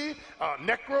 astrology,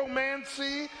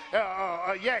 necromancy.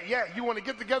 You want to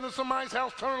get together in somebody's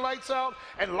house, turn the lights out,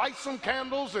 and light some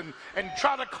candles and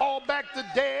try to call back the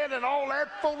dead and all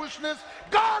that foolishness.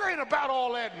 God ain't about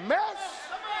all that mess.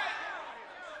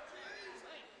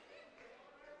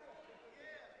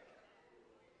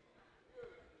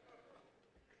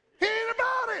 He ain't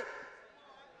about it.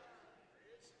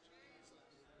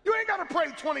 You ain't got to pray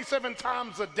 27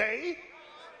 times a day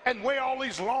and wear all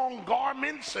these long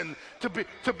garments and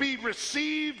to be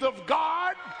received of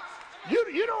God.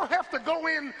 You don't have to go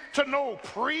in to no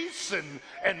priests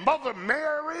and Mother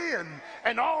Mary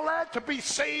and all that to be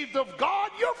saved of God.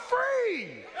 You're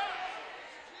free.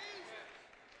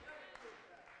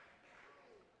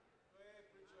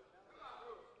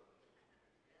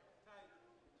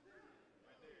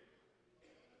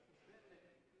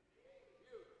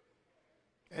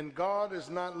 And God is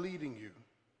not leading you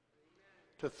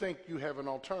to think you have an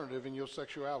alternative in your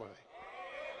sexuality.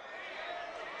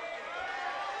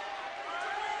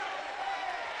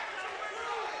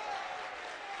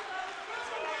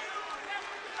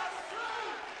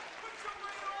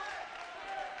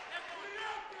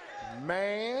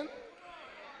 Man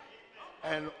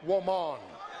and woman.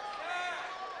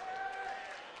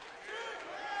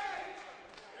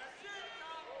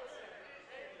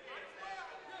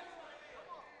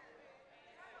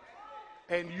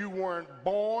 And you weren't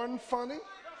born funny?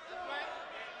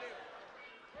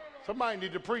 Somebody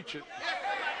need to preach it.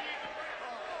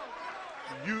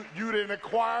 You didn't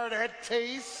acquire that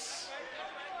taste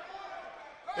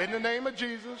in the name of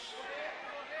Jesus.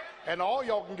 And all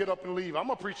y'all can get up and leave. I'm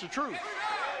going to preach the truth.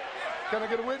 Can I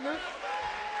get a witness?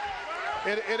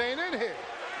 It ain't in here.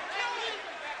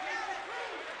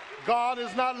 God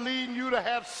is not leading you to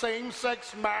have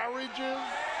same-sex marriages.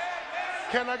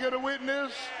 Can I get a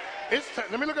witness? It's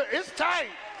let me look at it. It's tight,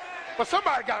 but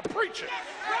somebody got to preach it.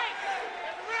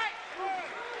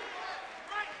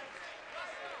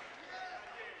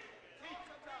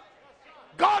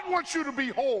 God wants you to be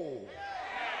whole.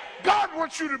 God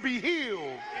wants you to be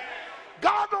healed.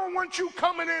 God don't want you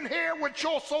coming in here with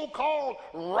your so-called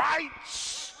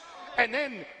rights and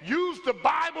then use the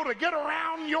Bible to get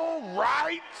around your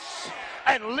rights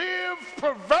and live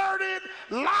perverted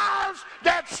lives.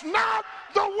 That's not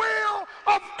the will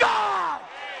of God.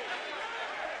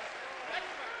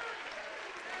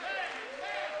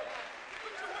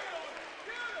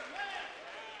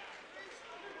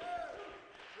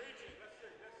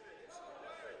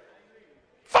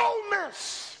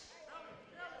 Fullness.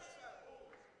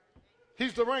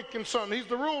 He's the ranking son. He's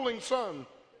the ruling son.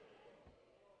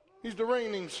 He's the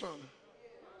reigning son.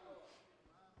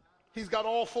 He's got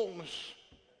all fullness.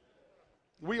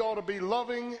 We ought to be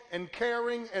loving and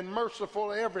caring and merciful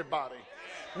to everybody.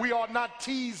 We ought not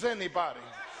tease anybody.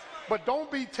 But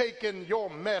don't be taking your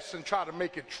mess and try to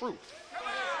make it truth.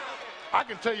 I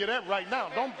can tell you that right now.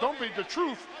 Don't be the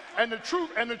truth, and the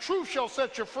truth shall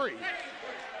set you free.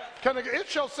 It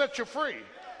shall set you free.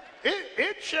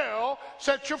 It shall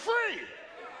set you free.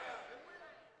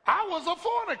 I was a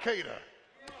fornicator.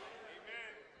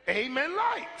 Amen.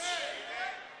 Lights.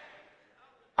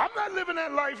 I'm not living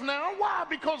that life now. Why?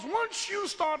 Because once you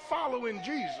start following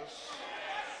Jesus,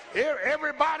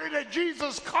 everybody that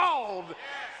Jesus called,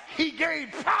 he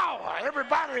gave power.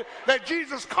 Everybody that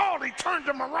Jesus called, he turned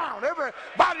them around.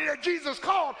 Everybody that Jesus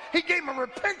called, he gave them a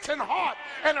repentant heart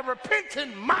and a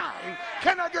repentant mind.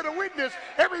 Can I get a witness?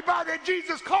 Everybody that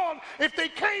Jesus called, if they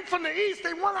came from the east,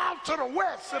 they went out to the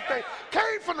west. If they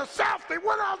came from the south, they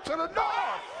went out to the north.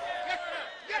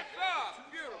 Yes, sir.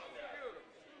 Beautiful.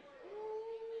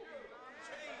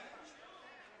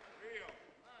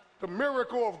 The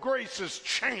miracle of grace is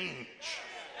change.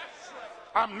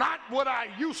 I'm not what I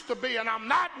used to be, and I'm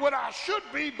not what I should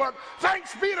be, but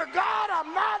thanks be to God,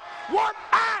 I'm not what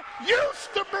I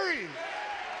used to be.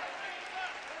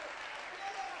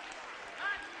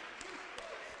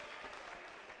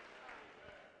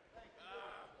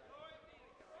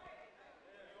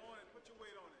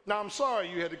 Now, I'm sorry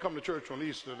you had to come to church on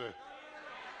Easter Day.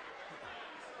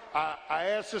 I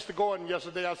asked Sister Gordon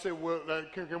yesterday, I said, well,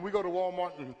 can we go to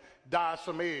Walmart and dye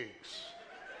some eggs?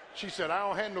 She said, I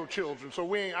don't have no children,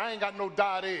 so I ain't got no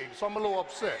dyed eggs, so I'm a little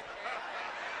upset.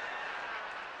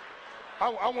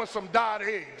 I want some dyed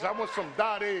eggs. I want some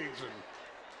dyed eggs, and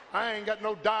I ain't got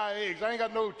no dyed eggs. I ain't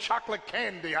got no chocolate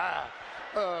candy.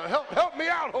 Help me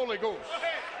out, Holy Ghost. Go ahead.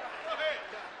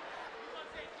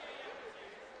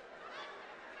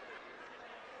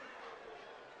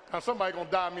 Now somebody gonna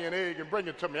dye me an egg and bring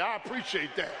it to me. I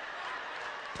appreciate that.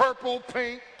 Purple,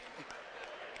 pink.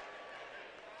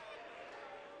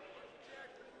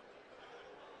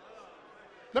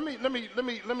 Let me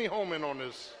home in on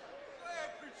this.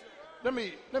 Let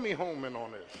me home in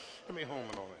on this. Let me home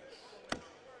in on this.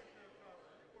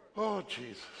 Oh,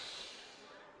 Jesus.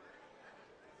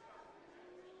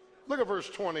 Look at verse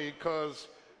 20, because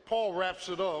Paul wraps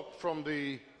it up from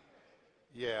the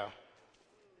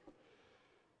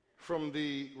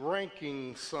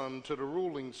ranking son to the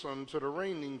ruling son to the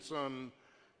reigning son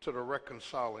to the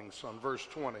reconciling son. Verse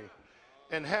 20.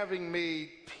 And having made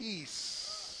peace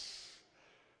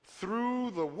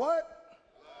through the what?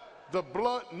 The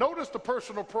blood. Notice the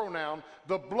personal pronoun.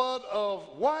 The blood of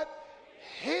what?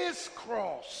 His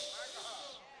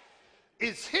cross.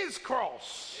 It's his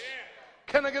cross.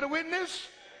 Can I get a witness?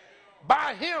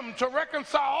 By him to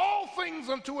reconcile all things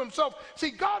unto himself. See,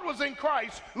 God was in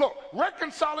Christ, look,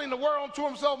 reconciling the world to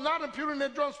himself, not imputing their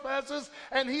trespasses,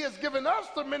 and he has given us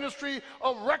the ministry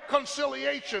of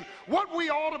reconciliation. What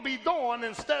we ought to be doing,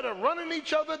 instead of running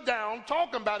each other down,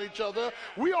 talking about each other,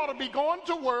 we ought to be going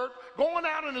to work, going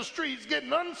out in the streets,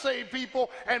 getting unsaved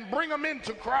people, and bring them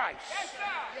into Christ.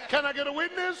 Can I get a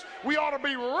witness? We ought to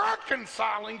be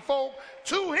reconciling folk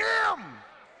to him.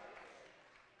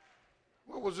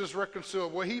 What was this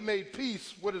reconciled? Well, he made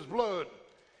peace with his blood.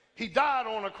 He died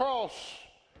on a cross.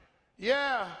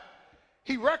 Yeah,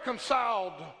 he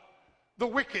reconciled the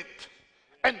wicked.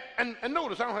 And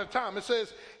notice, I don't have time. It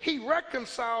says, he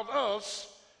reconciled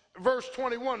us, verse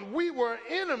 21. We were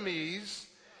enemies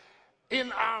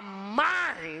in our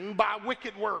mind by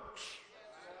wicked works.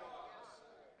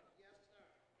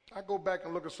 I go back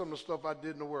and look at some of the stuff I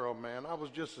did in the world, man. I was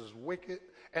just as wicked.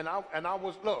 And I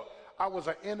was, look, I was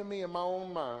an enemy in my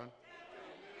own mind.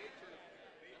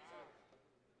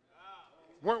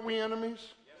 Weren't we enemies?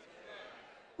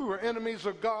 We were enemies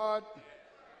of God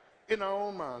in our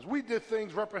own minds. We did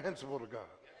things reprehensible to God.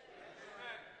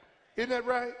 Isn't that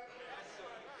right?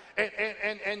 And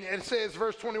it says,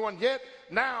 verse 21, yet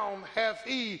now hath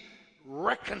he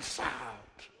reconciled.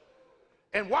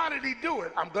 And why did he do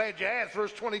it? I'm glad you asked.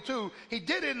 Verse 22, he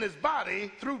did it in his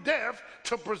body through death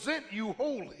to present you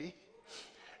holy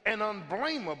and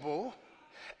unblameable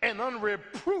and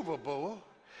unreprovable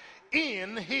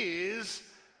in his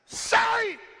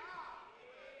sight.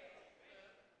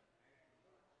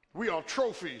 We are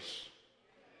trophies,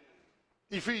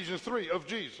 Ephesians 3, of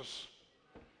Jesus.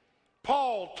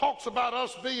 Paul talks about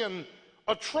us being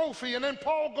a trophy, and then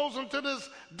Paul goes into this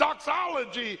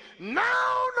doxology, now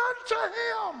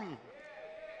unto him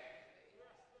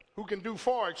who can do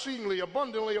far exceedingly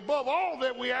abundantly above all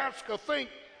that we ask or think,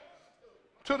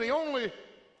 to the only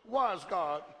wise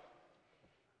God,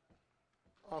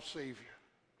 our Savior.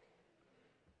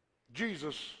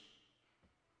 Jesus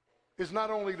is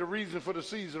not only the reason for the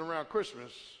season around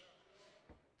Christmas.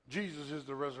 Jesus is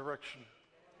the resurrection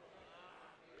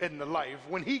and the life.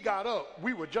 When he got up,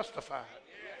 we were justified.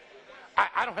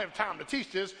 I don't have time to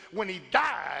teach this. When he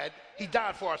died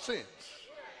for our sins.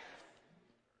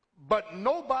 But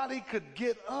nobody could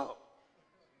get up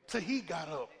till he got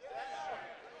up.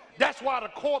 That's why the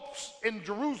corpse in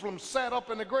Jerusalem sat up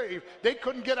in the grave. They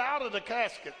couldn't get out of the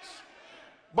caskets.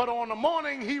 But on the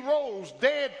morning he rose,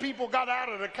 dead people got out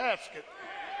of the casket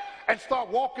and start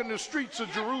walking the streets of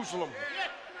Jerusalem.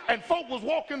 And folk was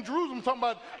walking Jerusalem talking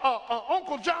about,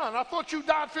 Uncle John, I thought you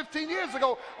died 15 years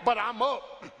ago, but I'm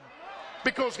up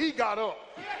because he got up.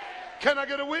 Can I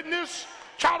get a witness?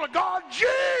 Child of God,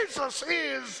 Jesus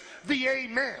is the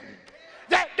amen.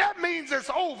 That means it's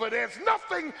over. There's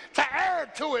nothing to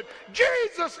add to it.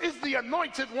 Jesus is the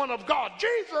anointed one of God.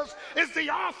 Jesus is the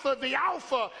author, the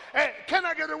Alpha. Can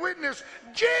I get a witness?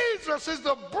 Jesus is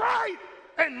the bright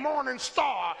and morning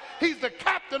star. He's the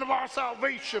captain of our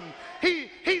salvation. He's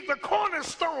the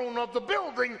cornerstone of the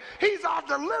building. He's our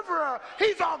deliverer.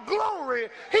 He's our glory.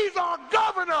 He's our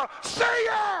governor. Say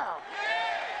yeah.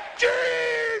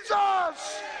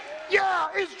 Jesus. Yeah,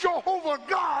 it's Jehovah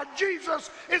God. Jesus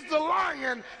is the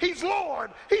Lion. He's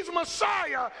Lord. He's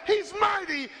Messiah. He's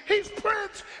mighty. He's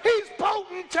Prince. He's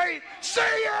potentate.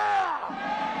 Say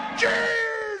yeah.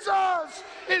 Jesus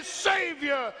is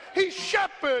Savior. He's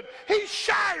Shepherd. He's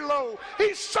Shiloh.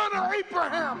 He's Son of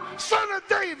Abraham, Son of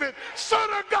David, Son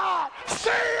of God.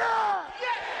 Say yeah.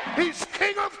 He's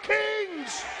King of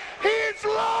Kings. He's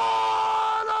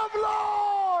Lord of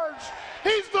Lords.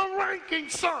 He's the ranking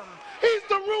Son. He's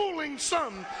the ruling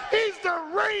Son. He's the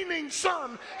reigning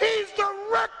Son. He's the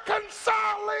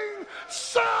reconciling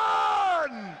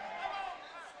Son.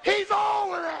 He's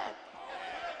all of that.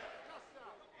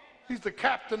 He's the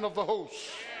captain of the host.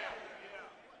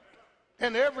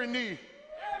 And every knee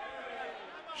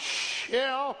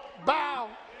shall bow,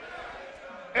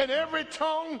 and every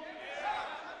tongue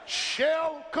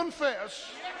shall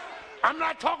confess. I'm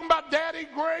not talking about Daddy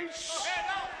Grace.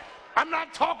 I'm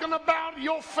not talking about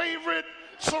your favorite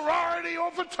sorority or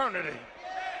fraternity.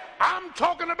 I'm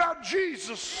talking about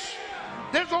Jesus.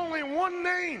 There's only one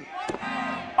name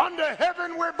under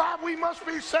heaven whereby we must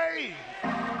be saved.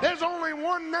 There's only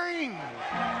one name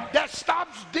that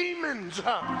stops demons,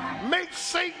 makes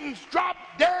Satan drop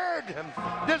dead.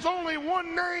 There's only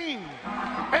one name,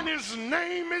 and his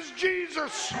name is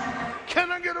Jesus.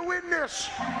 Can I get a witness?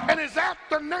 And is that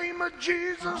the name of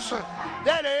Jesus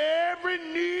that every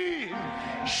knee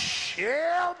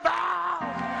shall bow,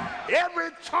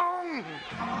 every tongue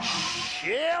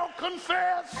shall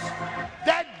confess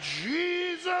that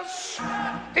Jesus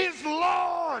is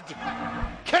Lord?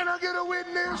 Can I get a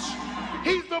witness?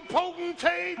 He's the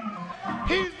potentate.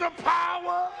 He's the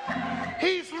power.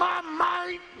 He's my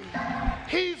might.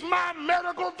 He's my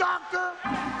medical doctor.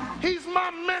 He's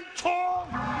my mentor.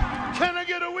 Can I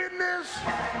get a witness?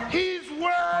 He's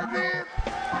worthy.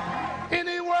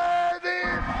 Any worthy?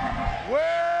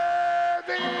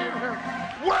 Worthy.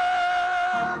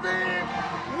 Worthy.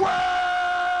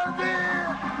 Worthy.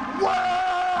 Worthy.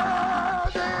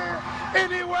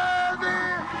 Any worthy?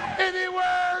 Any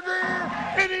worthy?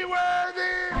 Any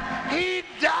worthy? He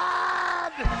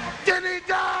died. Did he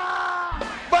die?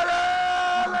 But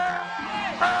early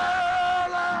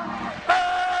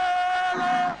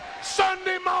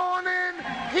Sunday morning,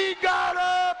 he got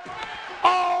up.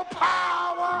 All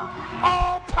power,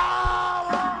 all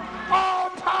power, all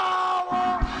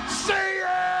power. Say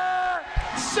it,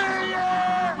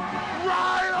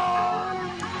 right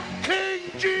on. King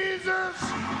Jesus,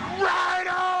 right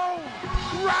on,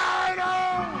 right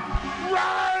on,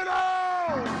 right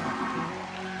on.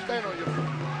 Stand on your feet.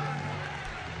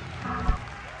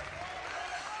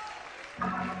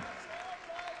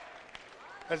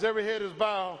 As every head is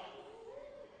bowed,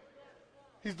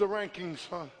 he's the ranking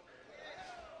Son.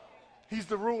 He's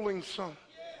the ruling Son.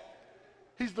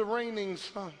 He's the reigning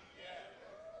Son.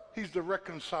 He's the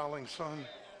reconciling Son.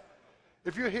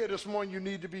 If you're here this morning, you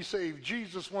need to be saved.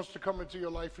 Jesus wants to come into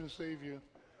your life and save you.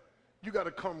 You got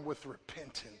to come with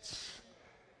repentance,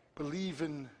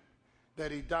 believing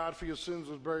that he died for your sins,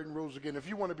 was buried, and rose again. If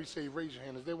you want to be saved, raise your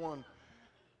hand. Is there one?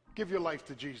 Give your life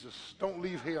to Jesus. Don't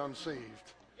leave here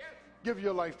unsaved. Give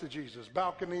your life to Jesus.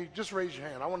 Balcony, just raise your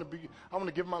hand. I want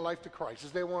to give my life to Christ.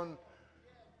 Is there one?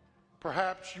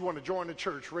 Perhaps you want to join the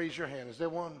church. Raise your hand. Is there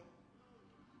one?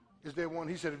 Is there one?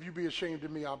 He said, if you be ashamed of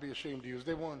me, I'll be ashamed of you. Is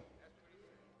there one?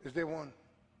 Is there one?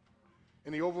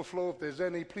 In the overflow, if there's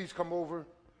any, please come over.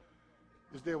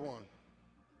 Is there one?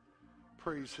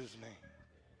 Praise his name.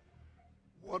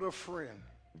 What a friend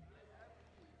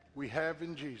we have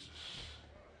in Jesus.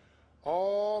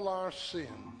 all our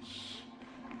sins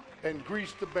and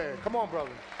grease the bear. Come on,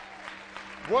 brother.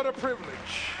 What a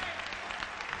privilege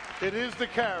it is to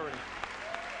carry.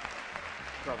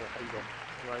 Brother, how you doing?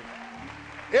 Right?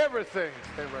 Everything,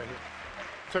 stand right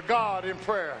here, to God in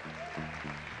prayer.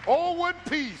 Oh, what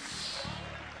peace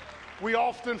we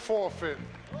often forfeit.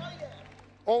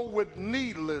 Oh, with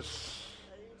needless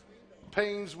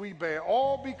pains we bear,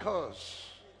 all because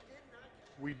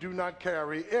we do not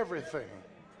carry everything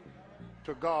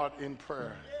to God in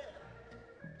prayer.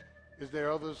 Is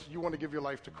there others? You want to give your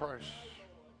life to Christ?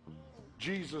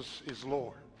 Jesus is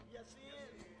Lord.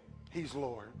 He's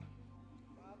Lord.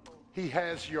 He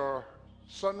has your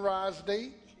sunrise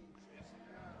date.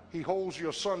 He holds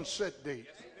your sunset date.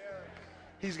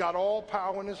 He's got all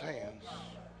power in his hands.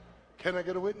 Can I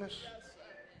get a witness?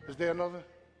 Is there another?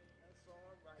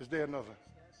 Is there another?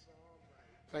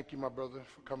 Thank you, my brother,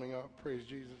 for coming up. Praise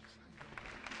Jesus.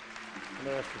 And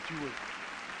I ask that you would.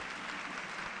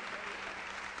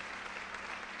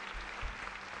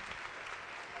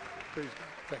 Praise God.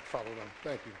 Thank you, Father.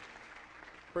 Thank you.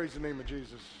 Praise the name of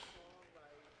Jesus.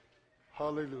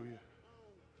 Hallelujah.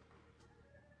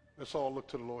 Let's all look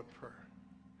to the Lord in prayer.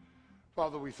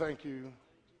 Father, we thank you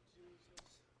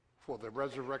for the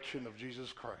resurrection of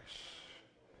Jesus Christ,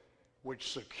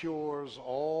 which secures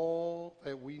all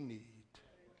that we need.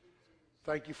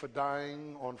 Thank you for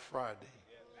dying on Friday.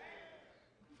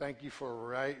 Thank you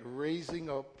for raising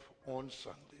up on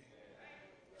Sunday.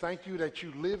 Thank you that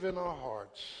you live in our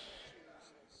hearts.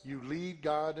 You lead,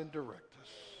 guide, and direct us.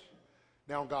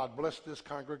 Now, God, bless this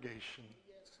congregation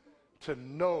to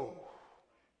know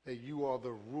that you are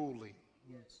the ruling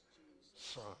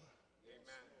Son.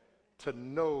 To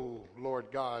know, Lord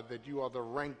God, that you are the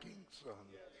ranking Son,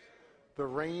 the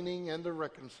reigning and the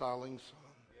reconciling Son.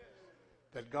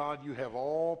 That, God, you have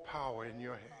all power in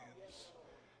your hands.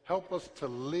 Help us to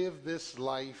live this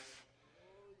life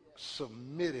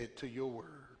submitted to your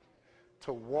word,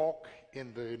 to walk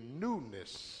in the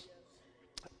newness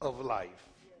of life,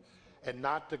 and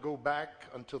not to go back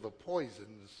unto the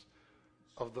poisons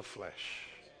of the flesh.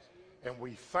 And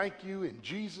we thank you in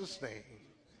Jesus' name.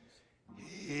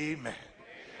 Amen.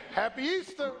 Happy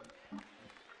Easter.